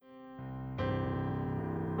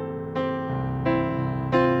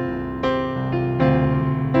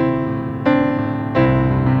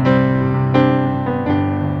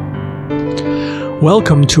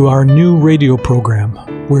Welcome to our new radio program,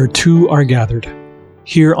 Where Two Are Gathered,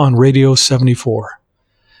 here on Radio 74.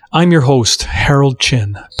 I'm your host, Harold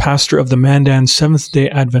Chin, pastor of the Mandan Seventh-day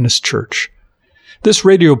Adventist Church. This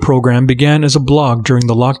radio program began as a blog during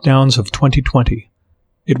the lockdowns of 2020.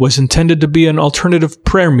 It was intended to be an alternative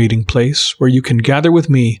prayer meeting place where you can gather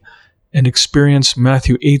with me and experience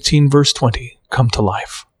Matthew 18, verse 20, come to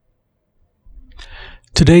life.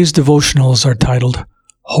 Today's devotionals are titled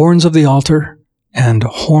Horns of the Altar and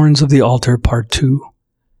Horns of the Altar Part 2.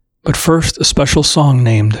 But first, a special song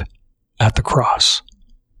named At the Cross.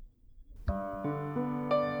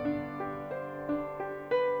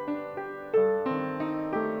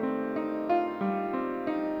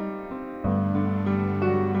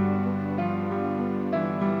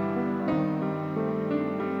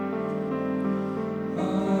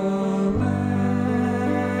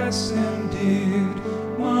 Alas, indeed,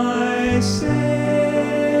 my Savior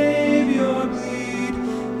bleed,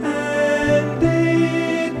 and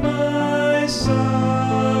did my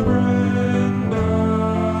sovereign die.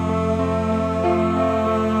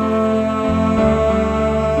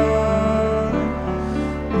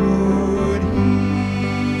 Would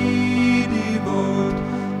he devote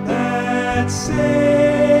that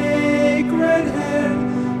sacred head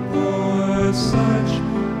for such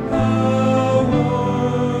a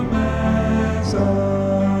worm as I?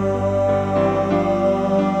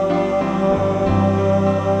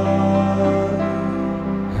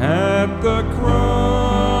 At the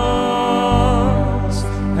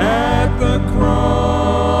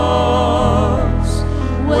cross,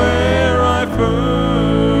 where I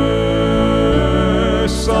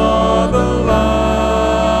first saw the light,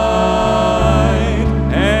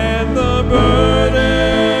 and the burden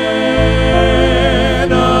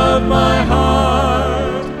of my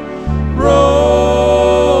heart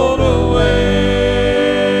rolled away.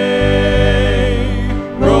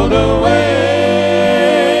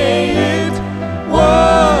 It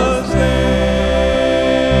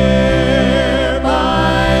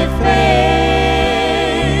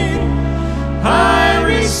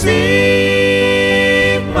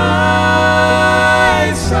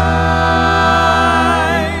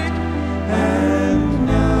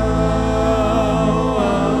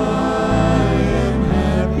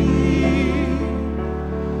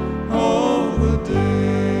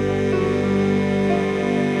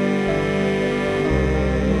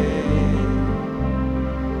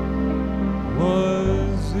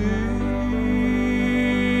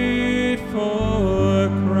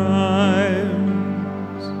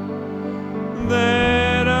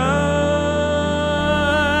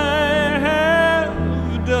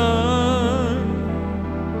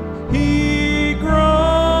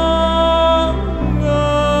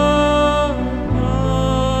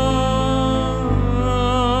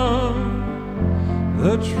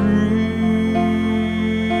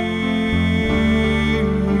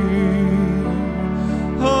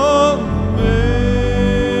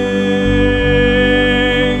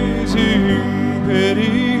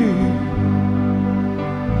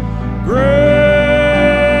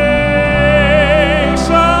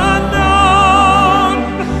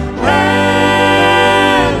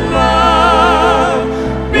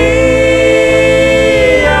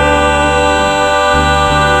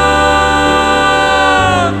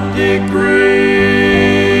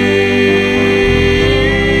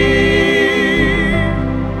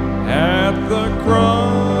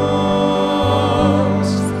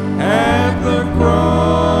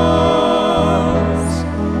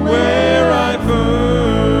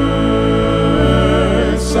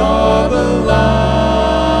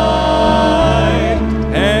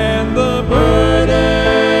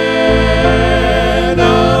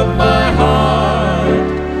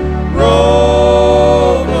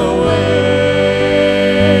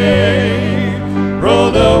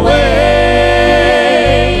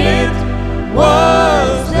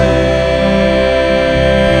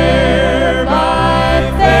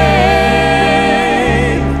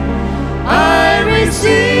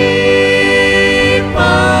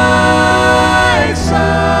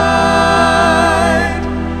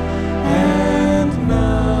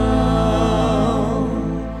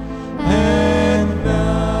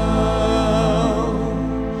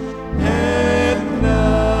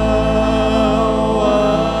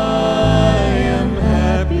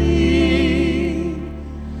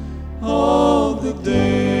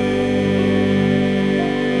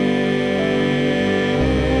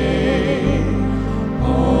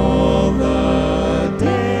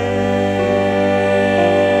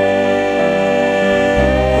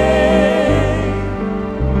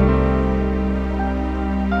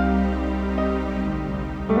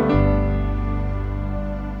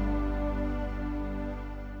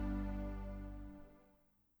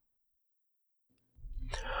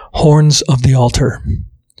Horns of the altar.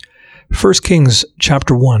 1 Kings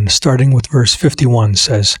chapter 1, starting with verse 51,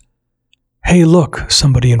 says, "Hey, look,"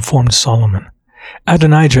 somebody informed Solomon.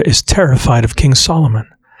 "Adonijah is terrified of King Solomon.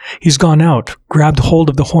 He's gone out, grabbed hold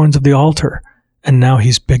of the horns of the altar, and now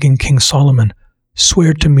he's begging King Solomon,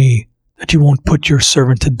 'Swear to me that you won't put your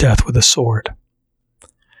servant to death with a sword.'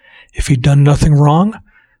 If he'd done nothing wrong,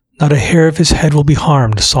 not a hair of his head will be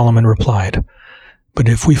harmed," Solomon replied. "But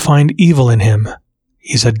if we find evil in him,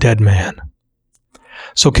 he's a dead man."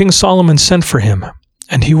 So King Solomon sent for him,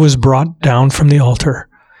 and he was brought down from the altar.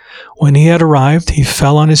 When he had arrived, he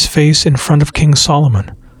fell on his face in front of King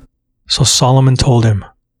Solomon. So Solomon told him,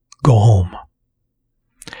 "Go home."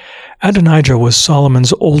 Adonijah was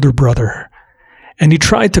Solomon's older brother, and he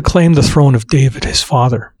tried to claim the throne of David, his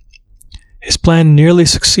father. His plan nearly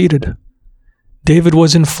succeeded. David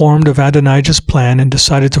was informed of Adonijah's plan and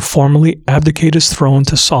decided to formally abdicate his throne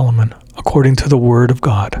to Solomon, according to the word of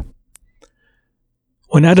God.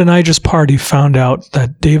 When Adonijah's party found out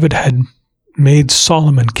that David had made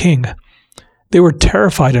Solomon king, they were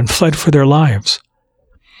terrified and fled for their lives.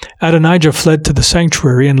 Adonijah fled to the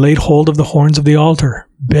sanctuary and laid hold of the horns of the altar,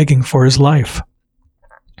 begging for his life.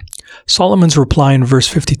 Solomon's reply in verse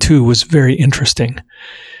 52 was very interesting.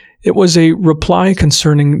 It was a reply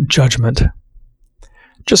concerning judgment.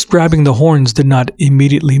 Just grabbing the horns did not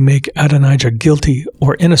immediately make Adonijah guilty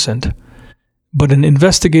or innocent, but an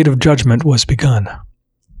investigative judgment was begun.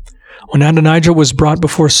 When Adonijah was brought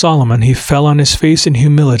before Solomon, he fell on his face in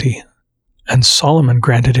humility, and Solomon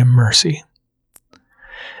granted him mercy.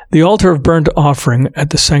 The altar of burnt offering at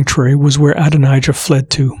the sanctuary was where Adonijah fled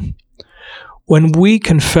to. When we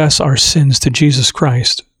confess our sins to Jesus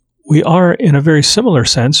Christ, we are, in a very similar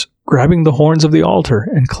sense, grabbing the horns of the altar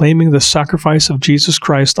and claiming the sacrifice of Jesus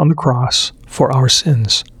Christ on the cross for our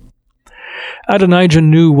sins. Adonijah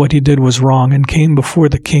knew what he did was wrong and came before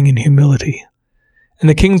the king in humility. And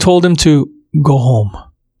the king told him to go home.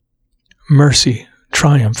 Mercy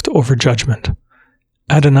triumphed over judgment.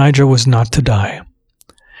 Adonijah was not to die.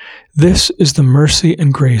 This is the mercy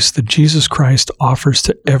and grace that Jesus Christ offers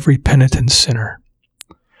to every penitent sinner.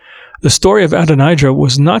 The story of Adonijah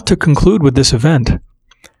was not to conclude with this event,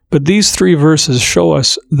 but these 3 verses show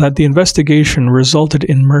us that the investigation resulted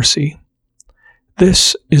in mercy.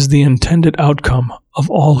 This is the intended outcome of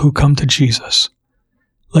all who come to Jesus.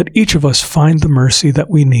 Let each of us find the mercy that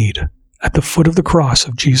we need at the foot of the cross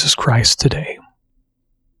of Jesus Christ today.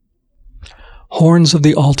 Horns of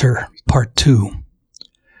the Altar, Part 2.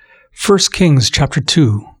 1 Kings chapter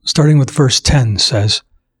 2, starting with verse 10, says,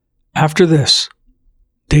 "After this,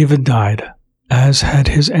 David died, as had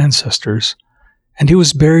his ancestors, and he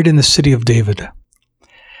was buried in the city of David.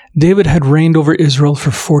 David had reigned over Israel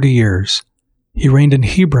for 40 years. He reigned in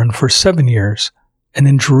Hebron for 7 years, and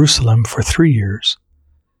in Jerusalem for 3 years.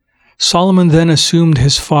 Solomon then assumed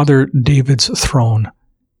his father David's throne,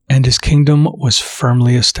 and his kingdom was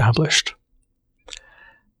firmly established."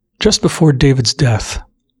 Just before David's death,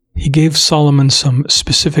 he gave Solomon some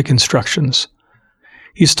specific instructions.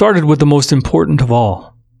 He started with the most important of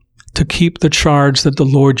all, to keep the charge that the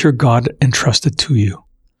Lord your God entrusted to you.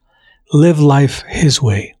 Live life his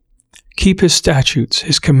way. Keep his statutes,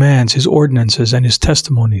 his commands, his ordinances, and his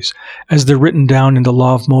testimonies, as they're written down in the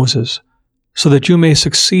law of Moses, so that you may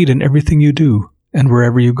succeed in everything you do and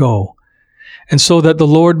wherever you go, and so that the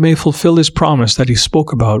Lord may fulfill his promise that he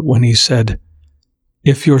spoke about when he said,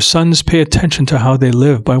 "If your sons pay attention to how they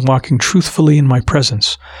live by walking truthfully in my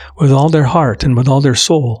presence, with all their heart and with all their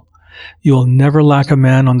soul, you will never lack a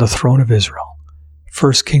man on the throne of Israel."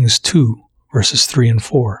 1 Kings 2, verses 3 and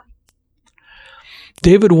 4.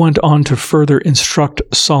 David went on to further instruct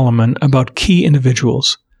Solomon about key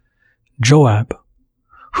individuals. Joab,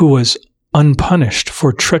 who was unpunished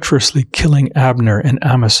for treacherously killing Abner and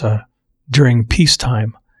Amasa during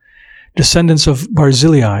peacetime, descendants of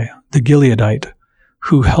Barzillai, the Gileadite,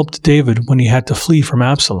 who helped David when he had to flee from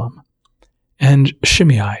Absalom, and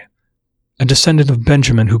Shimei, a descendant of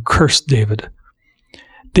Benjamin who cursed David.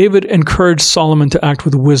 David encouraged Solomon to act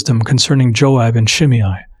with wisdom concerning Joab and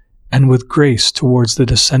Shimei, and with grace towards the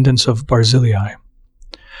descendants of Barzillai.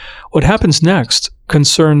 What happens next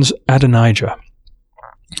concerns Adonijah.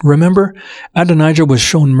 Remember, Adonijah was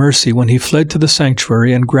shown mercy when he fled to the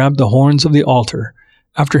sanctuary and grabbed the horns of the altar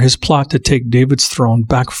after his plot to take David's throne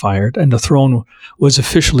backfired and the throne was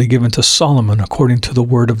officially given to Solomon according to the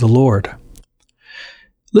word of the Lord.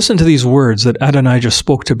 Listen to these words that Adonijah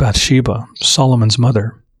spoke to Bathsheba, Solomon's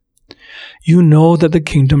mother. "You know that the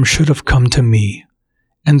kingdom should have come to me,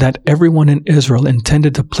 and that everyone in Israel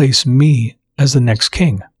intended to place me as the next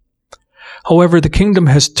king. However, the kingdom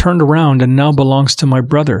has turned around and now belongs to my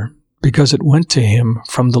brother, because it went to him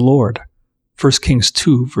from the Lord. 1 Kings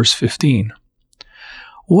 2, verse 15.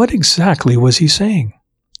 What exactly was he saying?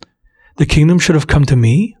 The kingdom should have come to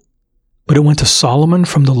me, but it went to Solomon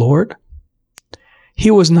from the Lord?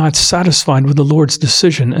 He was not satisfied with the Lord's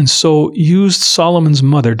decision, and so used Solomon's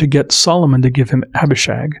mother to get Solomon to give him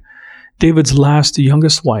Abishag, David's last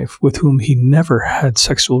youngest wife, with whom he never had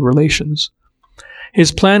sexual relations.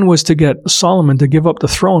 His plan was to get Solomon to give up the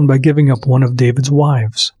throne by giving up one of David's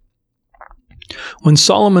wives. When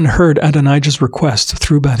Solomon heard Adonijah's request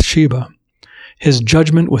through Bathsheba, his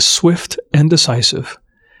judgment was swift and decisive.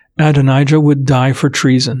 Adonijah would die for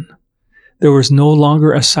treason. There was no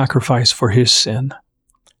longer a sacrifice for his sin.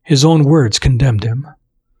 His own words condemned him.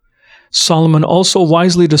 Solomon also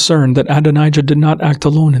wisely discerned that Adonijah did not act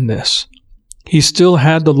alone in this. He still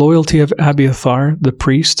had the loyalty of Abiathar, the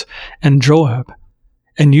priest, and Joab,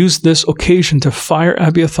 and used this occasion to fire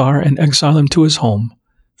Abiathar and exile him to his home,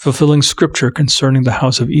 fulfilling scripture concerning the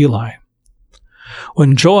house of Eli.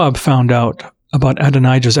 When Joab found out about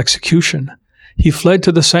Adonijah's execution, he fled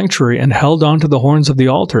to the sanctuary and held on to the horns of the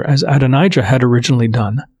altar as Adonijah had originally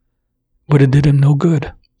done. But it did him no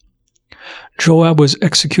good. Joab was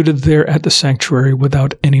executed there at the sanctuary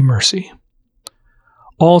without any mercy.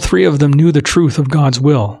 All three of them knew the truth of God's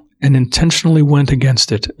will and intentionally went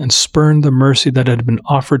against it and spurned the mercy that had been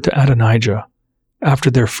offered to Adonijah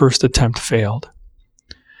after their first attempt failed.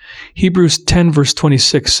 Hebrews 10 verse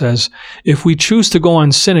 26 says, "If we choose to go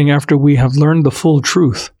on sinning after we have learned the full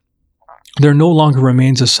truth, there no longer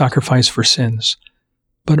remains a sacrifice for sins,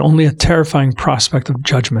 but only a terrifying prospect of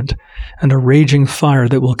judgment and a raging fire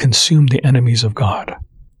that will consume the enemies of God."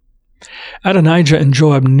 Adonijah and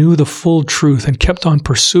Joab knew the full truth and kept on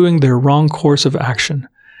pursuing their wrong course of action,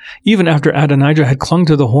 even after Adonijah had clung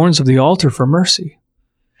to the horns of the altar for mercy.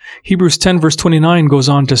 Hebrews 10 verse 29 goes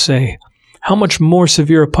on to say, "How much more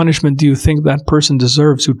severe a punishment do you think that person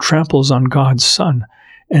deserves who tramples on God's Son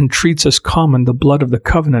and treats as common the blood of the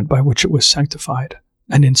covenant by which it was sanctified,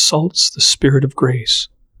 and insults the Spirit of grace?"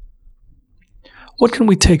 What can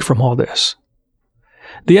we take from all this?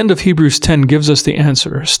 The end of Hebrews 10 gives us the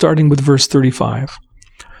answer, starting with verse 35.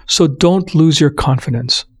 "So don't lose your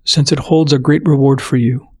confidence, since it holds a great reward for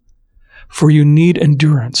you. For you need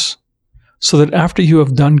endurance, so that after you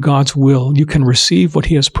have done God's will, you can receive what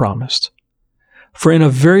He has promised. For in a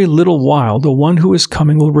very little while the one who is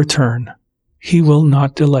coming will return. He will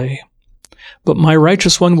not delay. But my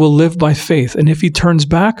righteous one will live by faith, and if he turns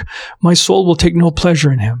back, my soul will take no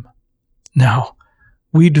pleasure in him. Now,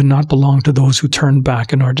 we do not belong to those who turn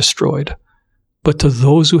back and are destroyed, but to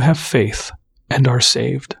those who have faith and are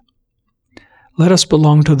saved. Let us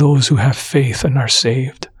belong to those who have faith and are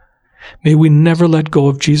saved. May we never let go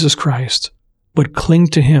of Jesus Christ, but cling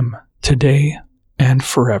to Him today and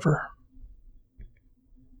forever."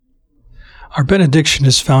 Our benediction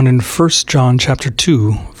is found in 1 John chapter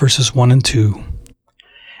 2, verses 1 and 2.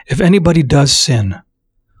 "If anybody does sin,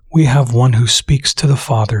 we have one who speaks to the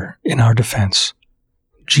Father in our defense,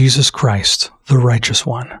 Jesus Christ, the righteous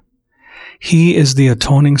one. He is the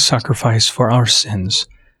atoning sacrifice for our sins,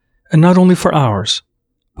 and not only for ours,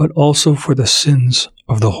 but also for the sins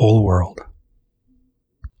of the whole world."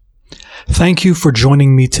 Thank you for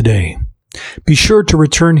joining me today. Be sure to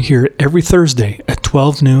return here every Thursday at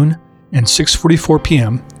 12 noon and 6:44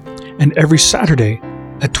 p.m., and every Saturday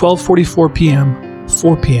at 12:44 p.m.,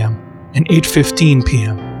 4 p.m., and 8:15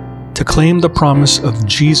 p.m. to claim the promise of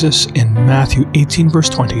Jesus in Matthew 18 verse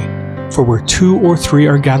 20, "For where 2 or 3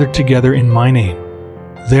 are gathered together in my name,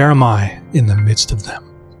 there am I in the midst of them."